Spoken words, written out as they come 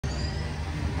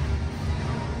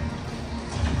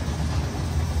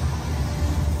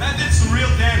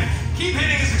real damage. Keep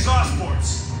hitting his exhaust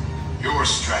ports. Your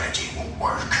strategy will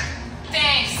work.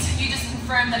 Thanks. You just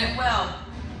confirmed that it will.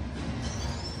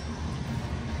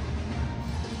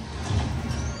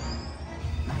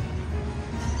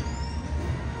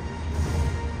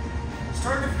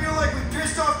 Starting to feel like we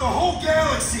pissed off the whole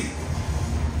galaxy.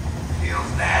 Feel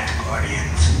that,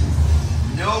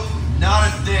 Guardians? Nope, not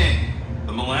a thing.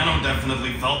 The Milano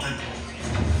definitely felt it.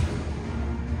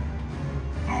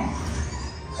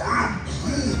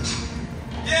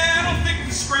 Yeah, I don't think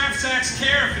the scrap sacks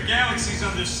care if the galaxy's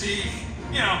under siege.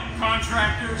 You know,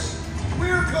 contractors.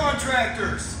 We're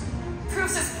contractors.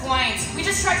 Proves his point. We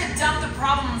just tried to dump the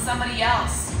problem on somebody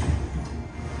else.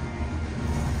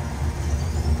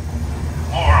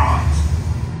 Morons!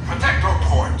 Protect our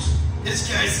ports! This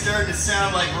guy's starting to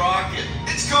sound like Rocket.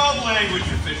 It's called language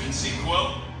efficiency,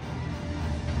 Quill.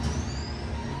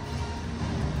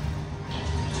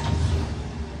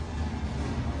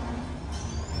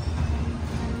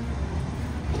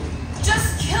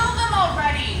 Just kill them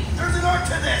already! There's an art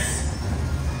to this!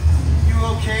 You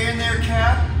okay in there,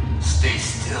 Cap? Stay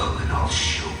still and I'll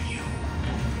show you.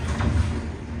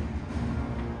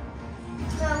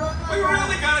 We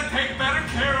really gotta take better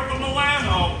care of the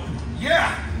Milano.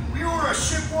 Yeah! We order a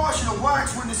ship wash and a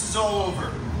wax when this is all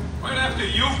over. Right after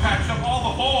you patch up all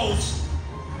the holes.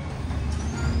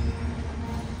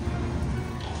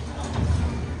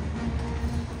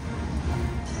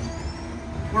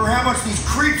 Wonder how much these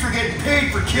creeps are getting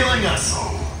paid for killing us.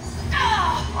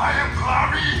 I am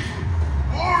Cloudy,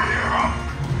 warrior.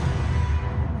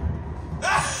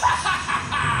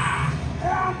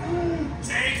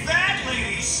 Take that,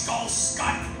 Lady Skull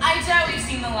Scut. I doubt we've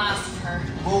seen the last of her.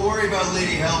 We'll worry about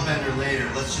Lady Hellbender later.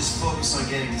 Let's just focus on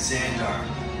getting to Xandar.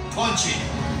 Punch it!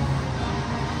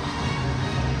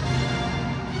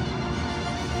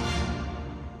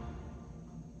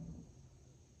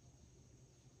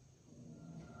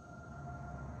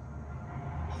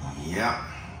 Yep.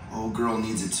 Old girl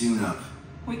needs a tune-up.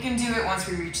 We can do it once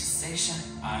we reach the station.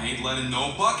 I ain't letting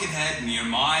no buckethead near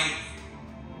my...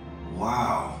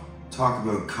 Wow. Talk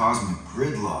about cosmic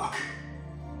gridlock.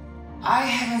 I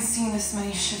haven't seen this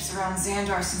many ships around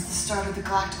Xandar since the start of the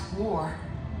Galactic War.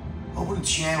 Open a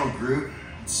channel, Groot.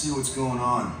 Let's see what's going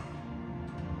on.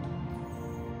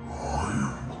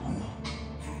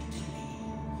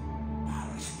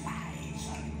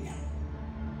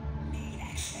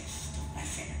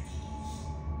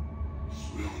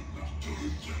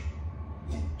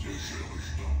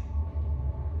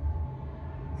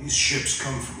 These ships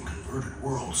come from converted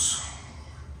worlds.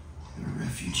 They're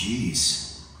refugees.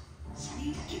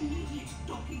 Need immediate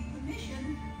docking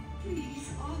permission. Please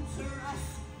answer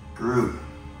us. Groot,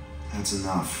 that's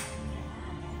enough.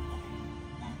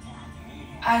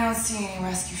 I don't see any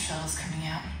rescue shuttles coming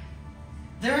out.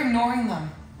 They're ignoring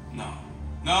them. No.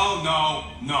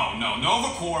 Nova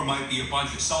Corps might be a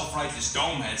bunch of self-righteous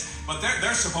domeheads, but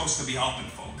they're supposed to be helping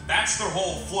folk. That's their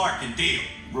whole flarkin' deal.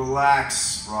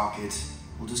 Relax, Rocket.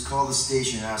 We'll just call the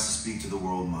station and ask to speak to the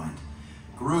World Mind.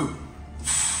 Groot.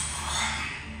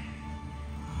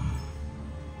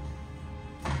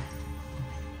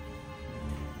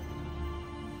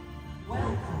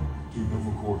 Welcome to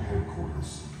Nova Corps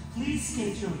headquarters. Please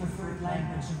state your preferred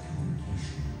language of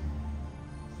communication.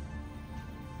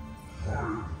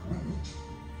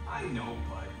 I know,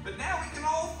 bud, but now we can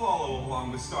all follow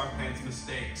along with Starpan's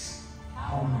mistakes.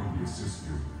 How may we assist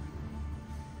you?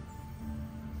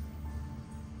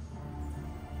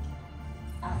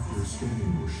 After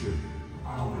scanning your ship,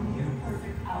 Our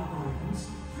near-perfect algorithms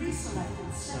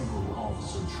pre-selected several several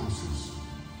officer choices.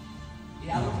 The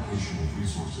The allocation of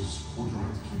resources or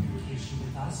direct communication. communication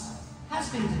with us has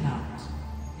been denied.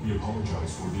 We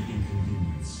apologize for the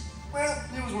inconvenience. Well,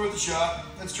 it was worth a shot.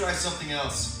 Let's try something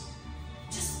else.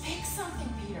 Just pick something,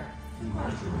 Peter.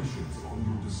 Congratulations on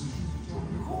your decision to join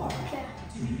the Corps. Core,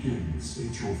 To begin,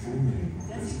 state your full name,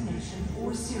 designation,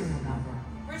 or serial number.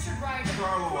 Richard Ryder.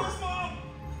 Star-Lord. Mom?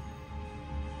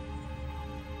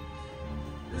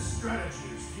 This strategy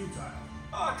is futile.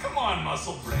 Oh, come on,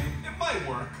 muscle brain. It might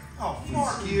work. Oh,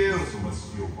 fuck you.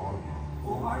 celestial body.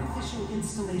 Or artificial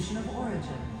installation of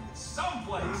origin.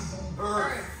 Someplace.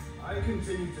 Earth. I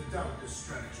continue to doubt this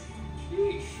strategy.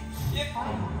 Sheesh.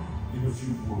 Finally, In a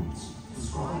few words, describe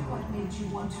describe what made you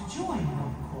want to join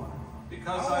Nova Corps.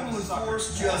 Because I I'm will a sucker.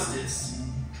 enforce justice.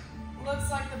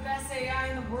 Looks like the best AI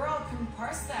in the world can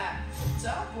parse that.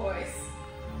 Duh, boys.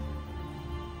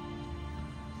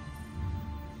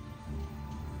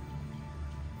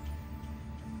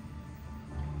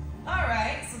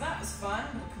 Alright, so that was fun,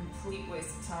 but a complete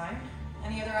waste of time.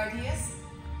 Any other ideas?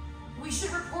 We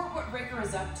should report what Riker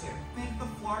whatever's up to. Think the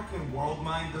Flarkin world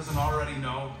mind doesn't already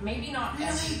know? Maybe not Really?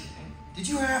 everything. Did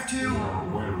you have We to? are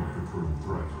aware of the current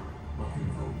threat, but And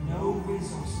devote no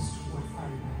resources toward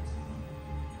fighting it.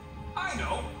 I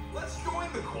know. Let's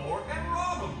join the Corps and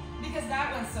rob them. Because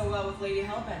that went so well with Lady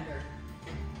Hellbender.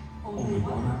 only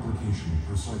one application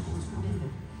per cycle is permitted.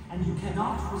 And you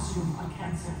cannot resume a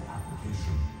cancelled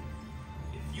application.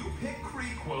 If you pick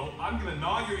Creequill, I'm gonna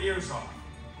gnaw your ears off.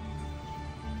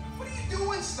 What are you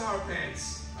doing,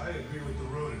 Starpants? I agree with the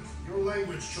rodent. Your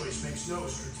language choice makes no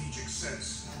strategic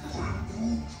sense.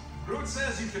 Groot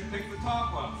says you should pick the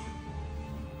top option.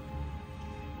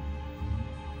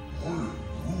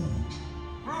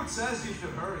 Groot says you should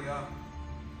hurry up.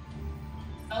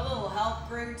 A little help,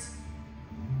 Groot?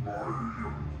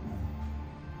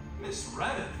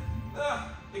 Misread it.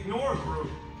 Ignore Groot.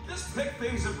 Just pick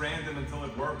things at random until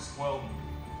it works, Quill.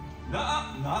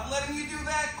 Nuh-uh, not letting you do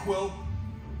that, Quill.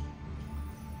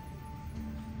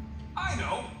 I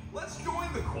know. Let's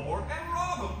join the Corps and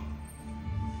rob them.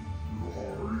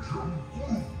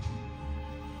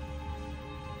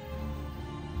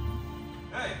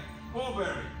 Hey,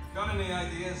 Bullberry, got any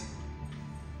ideas?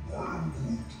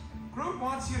 Groot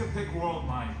wants you to pick World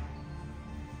Mind.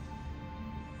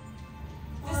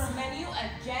 This menu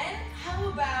again? How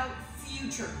about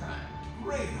future crime?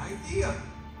 Great idea.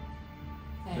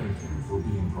 Thank you for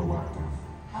being proactive.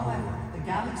 However, the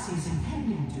galaxy's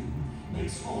impending doom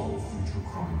makes all Future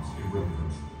crimes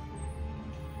irrelevant.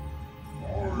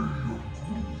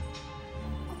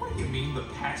 What do you mean the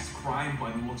past crime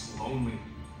button looks lonely?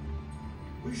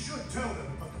 We should tell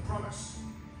them about the promise.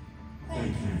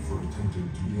 Thank you for attempting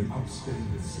to be an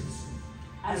upstanding citizen.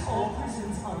 as all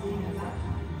prisons are being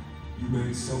evacuated You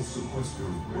may self-sequester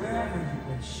wherever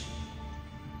you wish.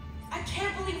 I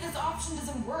can't believe this option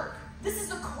doesn't work. This is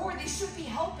the Corps. They should be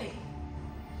helping.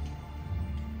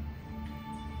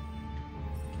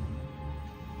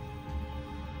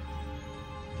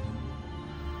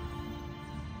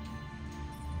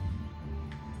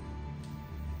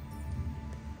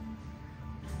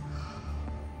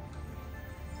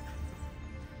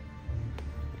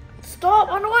 Stop!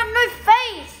 I don't want no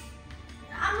face!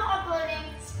 I'm not uploading.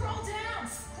 Scroll down.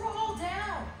 Scroll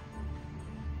down.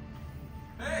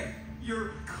 Hey,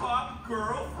 your cop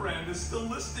girlfriend is still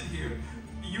listed here.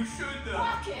 You should,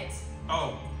 Rocket.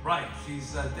 Oh, right.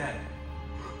 She's, dead.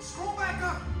 Scroll back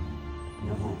up.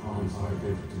 Never Prime's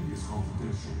identity is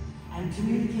confidential And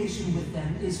communication with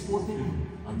them is forbidden.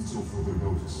 until further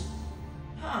notice.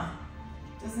 Huh.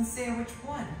 Doesn't say which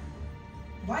one.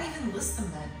 Why even list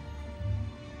them then?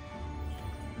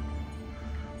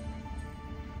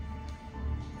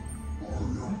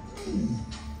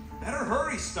 Better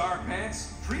hurry, Starpants.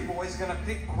 Tree Boy's gonna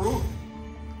pick Groot.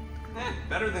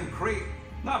 Better than Cree.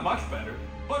 Not much better,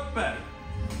 but better.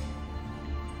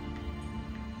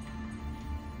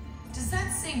 Does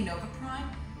that say Nova Prime?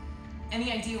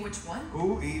 Any idea which one?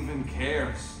 Who even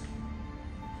cares?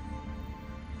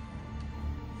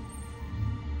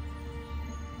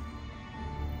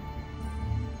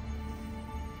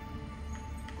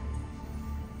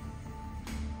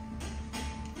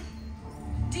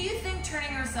 Do you think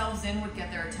turning ourselves in would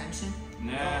get their attention?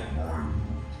 Nah.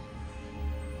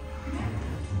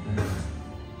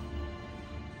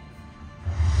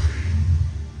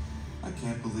 I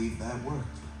can't believe that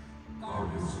worked.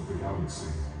 Guardians of the Galaxy.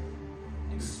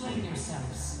 Explain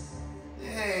yourselves.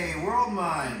 Hey, World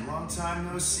Mind, long time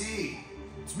no see.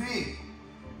 It's me,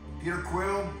 Peter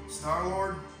Quill,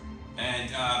 Star-Lord.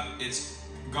 And, it's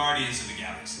Guardians of the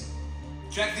Galaxy.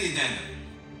 Check the addendum.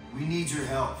 We need your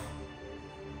help.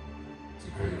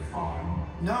 To pay a fine.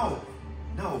 No,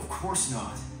 of course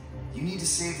not. You need to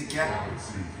save the The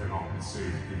galaxy. Galaxy cannot be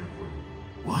saved, Peter Quill.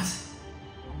 What?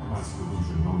 Mass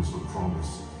Delusion knows the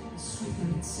promise.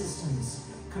 Sweeping its systems,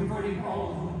 converting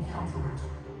all who encounter Counter it.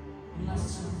 it. In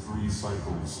less In than 3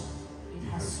 cycles, it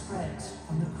has spread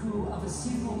from the crew of a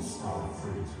single star,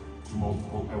 freight to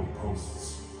multiple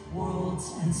outposts.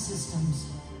 worlds and systems.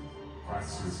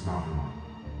 Praxis Mountain,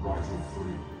 Rigel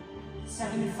 3.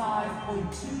 75.222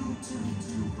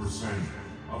 2%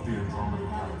 of the Andromeda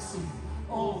galaxy,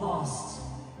 all lost.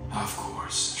 Of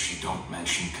course, she don't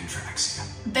mention Contraxia.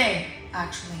 They,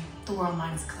 actually. The World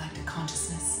Mind's collective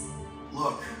consciousness.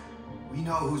 Look, we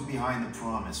know who's behind the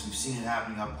promise. We've seen it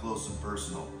happening up close and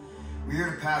personal. We're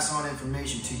here to pass on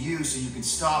information to you so you can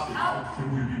stop it. How can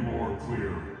we be more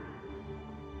clear?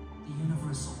 The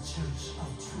Universal Church of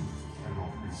Truth.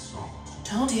 Cannot be stopped.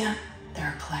 Told ya.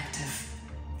 They're a collective.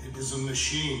 It is a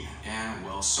machine. Yeah,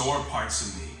 well, so are parts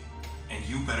of me. And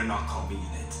you better not call me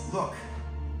in it. Look,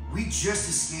 We just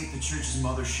escaped the church's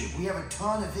mothership. We have a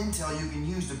ton of intel you can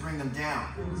use to bring them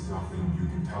down. There is nothing you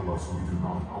can tell us we do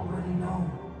not already know.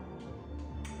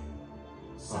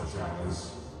 Such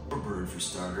as... A bird, for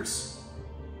starters.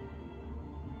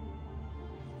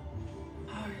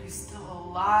 How are you still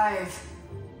alive?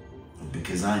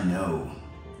 Because I know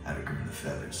how to groom the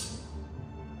feathers.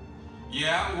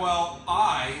 Yeah, well,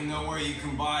 I know where you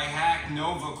can buy hack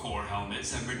Nova Core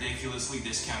helmets at ridiculously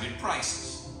discounted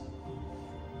prices.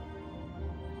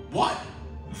 What?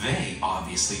 They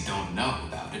obviously don't know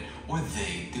about it, or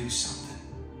they do something.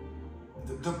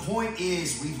 The point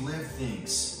is, we've lived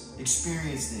things,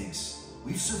 experienced things.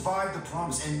 We've survived the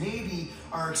promise, and maybe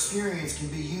our experience can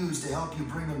be used to help you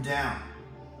bring them down.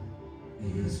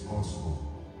 It is possible.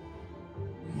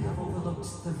 We have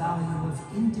overlooked the value of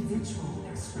individual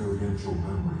Experiential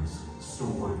memories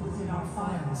stored within our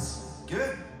files.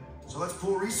 Good. So let's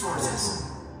pool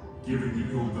resources. Given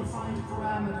the ill-defined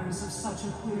Parameters of such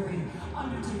a query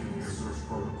undertaken the search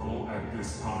protocol at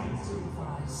this time.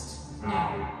 supervised.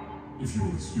 Now, if you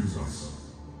will excuse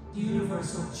us, The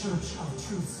Universal Church of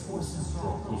Truth's forces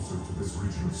draw closer to this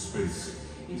region of space.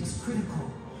 It is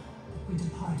critical that we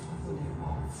depart before they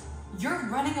arrive. You're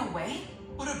running away?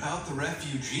 What about the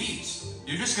refugees?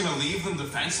 You're just gonna leave them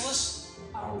defenseless?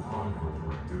 Our primary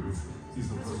directive is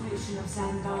the Preservation of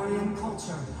Xandarian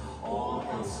culture. All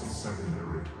else is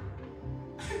secondary.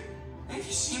 Have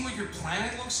you seen what your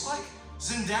planet looks like?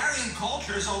 Xandarian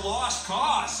culture is a lost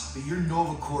cause. But you're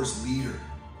Nova Corps' leader.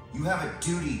 You have a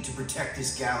duty to protect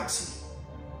this galaxy.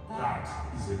 That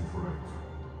is incorrect.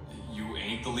 You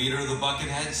ain't the leader of the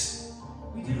Bucketheads?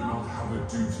 We We do do not not have a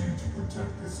duty to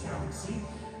protect this galaxy.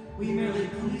 We merely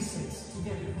police it to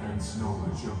get Hence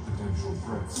knowledge of potential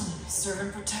threats. Serve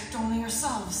and protect only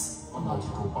yourselves. A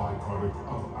logical byproduct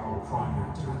of our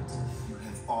primary directive. You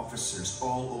have officers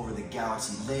all over the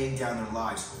galaxy laying down their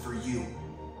lives for you.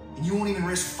 And you won't even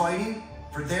risk fighting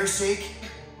for their sake?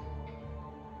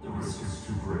 The risk is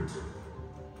too great.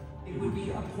 It would be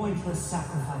a pointless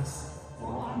sacrifice.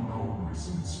 For unknown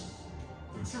reasons,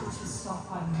 the church To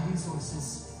stockpiling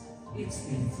resources. its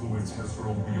influence has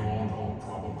grown beyond all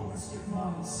probabilistic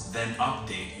Models. Then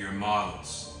update your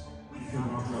models. We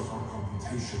cannot adjust our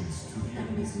computations to the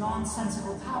Enemy's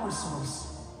nonsensical power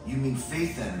source. You mean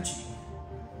faith energy?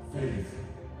 faith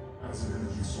as an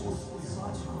energy source Is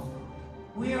logical.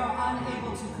 We are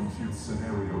unable to compute. compute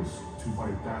scenarios to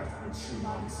fight that which should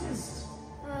not exist.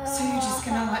 So you're just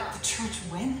gonna let the church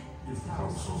win? If the power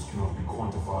source cannot be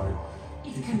quantified,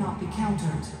 It cannot be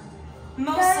countered.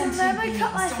 Most Guys, sentient let me beings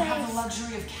cut my don't have the face.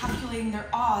 luxury of calculating their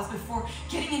odds before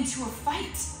getting into a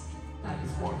fight. that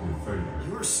is why we fail.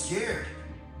 You were scared.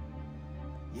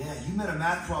 Yeah, you met a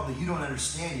math problem that you don't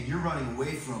understand and you're running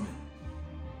away from it.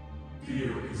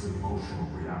 Fear is an emotional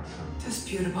reaction.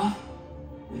 Disputable.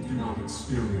 We do not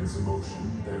experience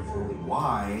emotion, therefore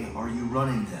Why are you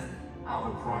running then?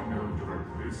 our primary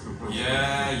directive is the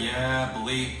Yeah,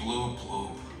 bleep, bloop,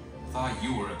 bloop. Thought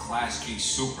you were a Class G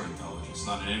superintelligence,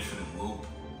 not an infinite loop.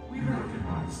 We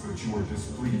recognize that you are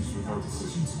displeased with our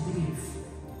decision. To leave.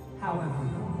 However,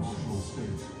 Our emotional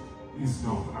state is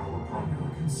not our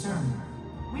primary concern. concern.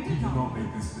 We We did do not not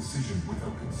make this decision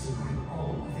without considering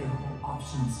all available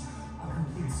options. A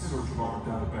complete the search. search of our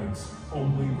databanks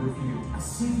only revealed A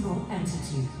single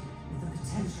entity with the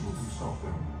potential to stop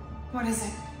them. What is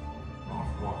it? Not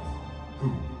what,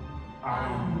 who,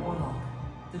 Alan Warlock,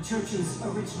 the church's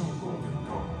original golden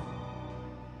God.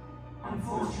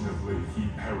 Unfortunately, he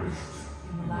perished.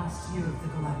 in the last year of the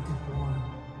Galactic War.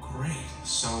 Great.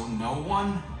 So no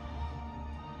one?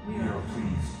 We We are are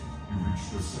pleased you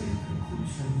reached the same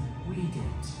conclusion. we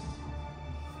did.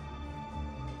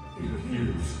 It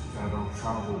appears that our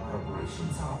travel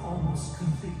preparations Operations are almost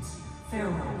complete.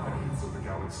 Farewell, Guardians Guardians. of the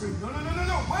Galaxy.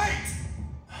 No, wait!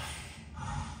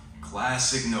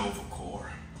 Classic Nova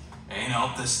Corps. Ain't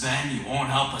helped us then, you won't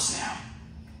help us now.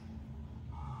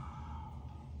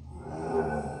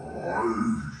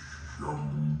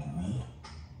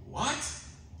 What?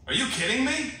 Are you kidding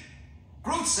me?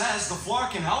 Groot says the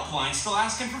Flarkin helpline's still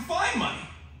asking for fine money.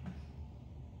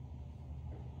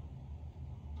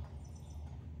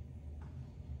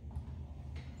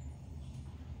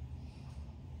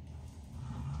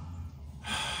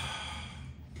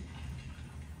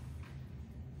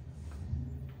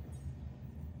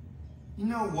 You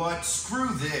know what? Screw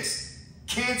this.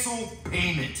 Cancel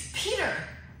payment. Peter!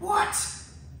 What?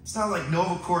 It's not like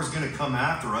Nova Corps is gonna come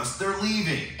after us. They're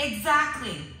leaving.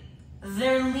 Exactly.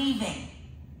 They're leaving.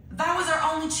 That was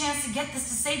our only chance to get this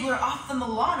disabler off the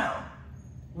Milano.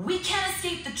 We can't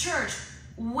escape the church,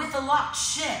 with a locked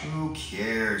ship. Who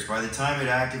cares? By the time it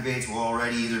activates, we'll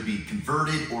already either be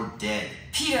converted or dead.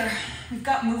 Peter, we've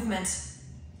got movement.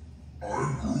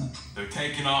 I'm Groot. They're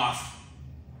taking off.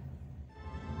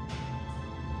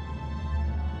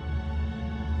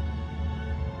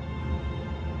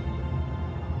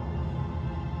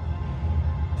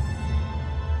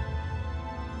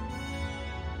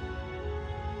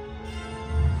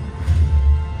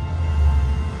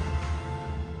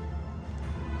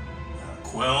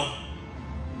 Quill?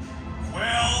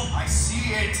 I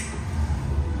see it!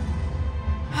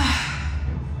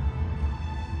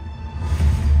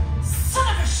 Son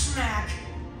of a schmack!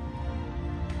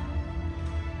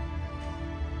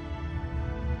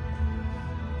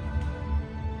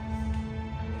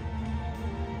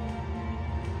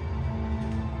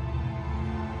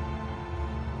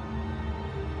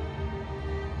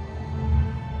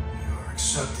 You're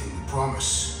accepting the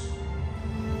promise.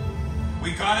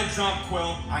 We gotta jump,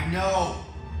 Quill. I know!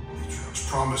 Matriarch's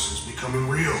promise is becoming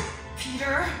real.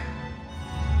 Peter?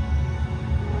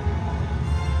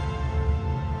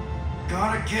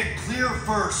 Gotta get clear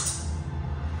first.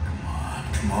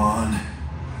 Come on.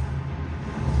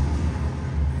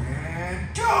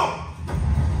 And go!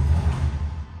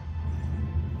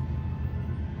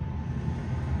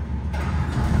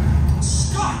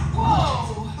 Scott!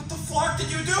 Whoa! What the flark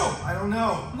did you do? I don't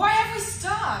know. Why have we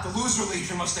stopped? The loser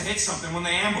legion must have hit something when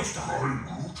they ambushed us. I'm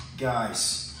Groot.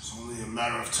 Guys, It's only a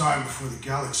matter of time before the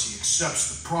galaxy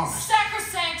accepts the promise.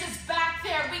 Sacrosanct is back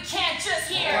there. We can't just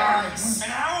hear. guys.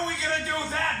 And how are we gonna do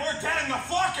that? We're dead in the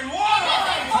fucking water! If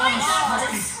they find us,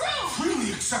 we're He's screwed.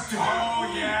 freely accepted it.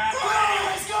 Oh, yeah.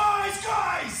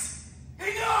 Guys!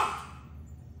 Enough!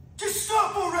 Just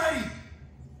stop already!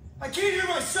 I can't hear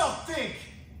myself think!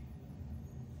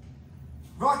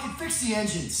 Rocket, fix the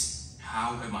engines.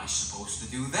 How am I supposed to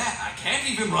do that? I can't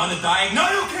even run a diagnosis. No,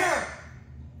 I don't care!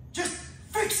 Just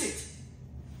fix it!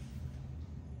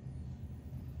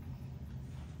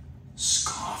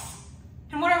 Scoff.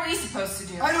 And what are we supposed to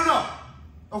do? I don't know!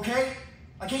 Okay?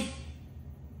 I can't...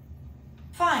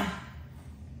 Fine.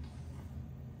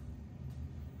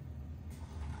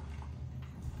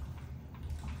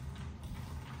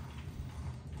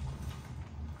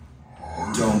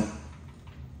 Don't.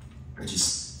 I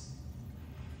just...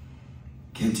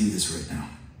 can't do this right now.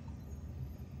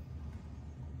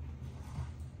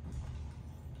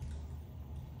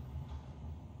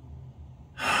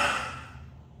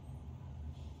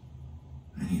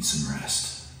 I need some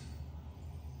rest.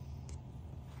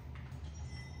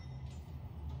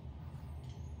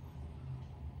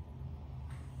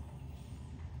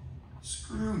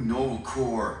 Screw Nova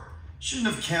Corps.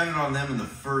 Shouldn't have counted on them in the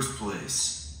first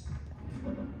place.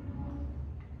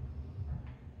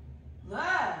 Look,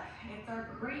 it's our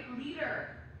great leader.